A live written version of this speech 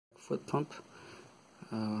foot pump.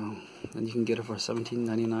 And you can get it for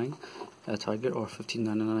 $17.99 at Target or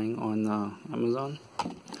 $15.99 on Amazon.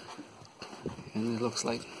 And it looks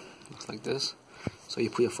like this. So you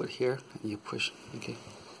put your foot here and you push. Okay.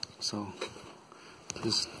 So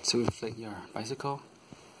this is to inflate your bicycle.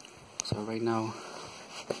 So right now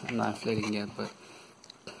I'm not inflating yet, but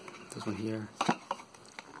this one here,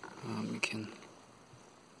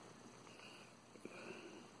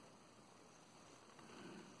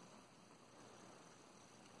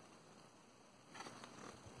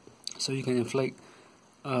 you can inflate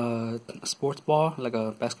a sports ball like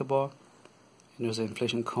a basketball. And there's an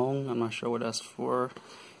inflation cone. I'm not sure what that's for.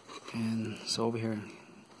 And so over here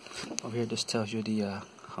this tells you the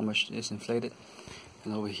how much it's inflated.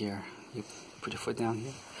 And over here you put your foot down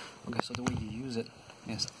here. Okay, so the way you use it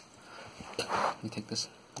is you take this,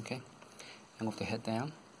 okay, and move the head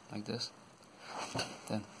down like this.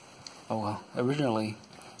 Then, oh well, originally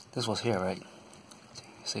this was here, right?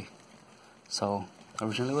 See, so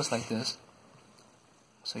originally it was like this.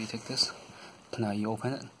 So you take this, now you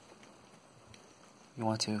open it. You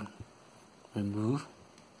want to remove.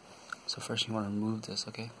 So first you want to remove this,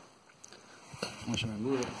 okay? Once you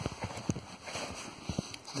remove it,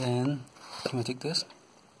 then you want to take this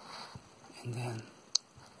and then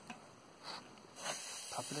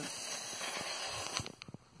pop it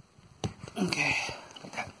in. Okay,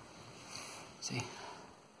 like that. See?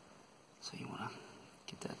 So you want to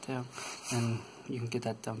get that down, and you can get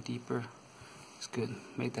that down deeper. It's good.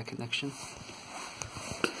 Make that connection.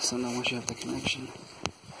 So now once you have the connection,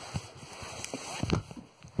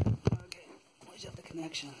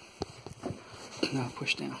 now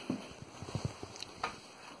push down.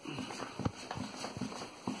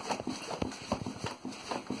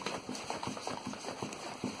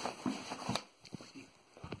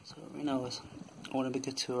 So right now I want to make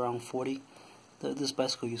it to around 40. This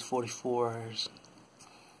bicycle uses 44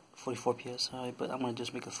 psi, but I'm going to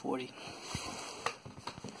just make it 40.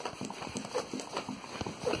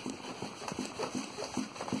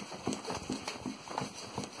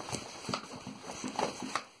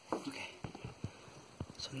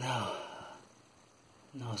 So now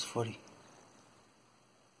it's 40.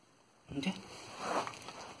 Okay.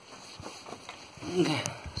 Okay.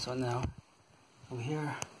 So now over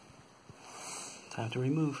here, time to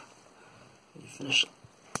remove. You finish.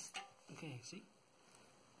 Okay. See,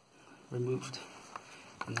 removed.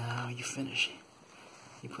 And now you finish.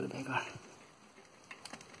 You put it back on.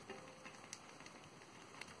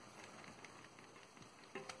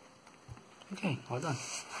 Okay, all done.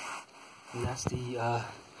 And that's the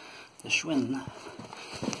Schwinn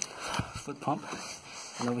foot pump.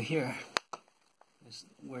 And over here is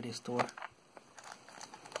where they store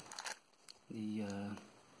the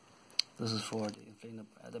this is for the inflating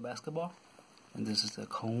the basketball, and this is the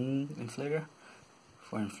cone inflator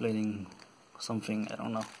for inflating something, I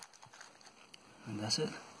don't know. And that's it.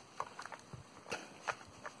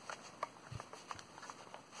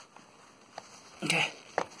 Okay,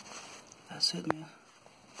 that's it, man.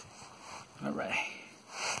 Alright.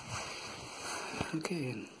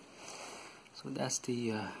 Okay, so that's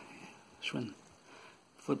the Schwinn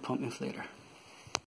foot pump inflator.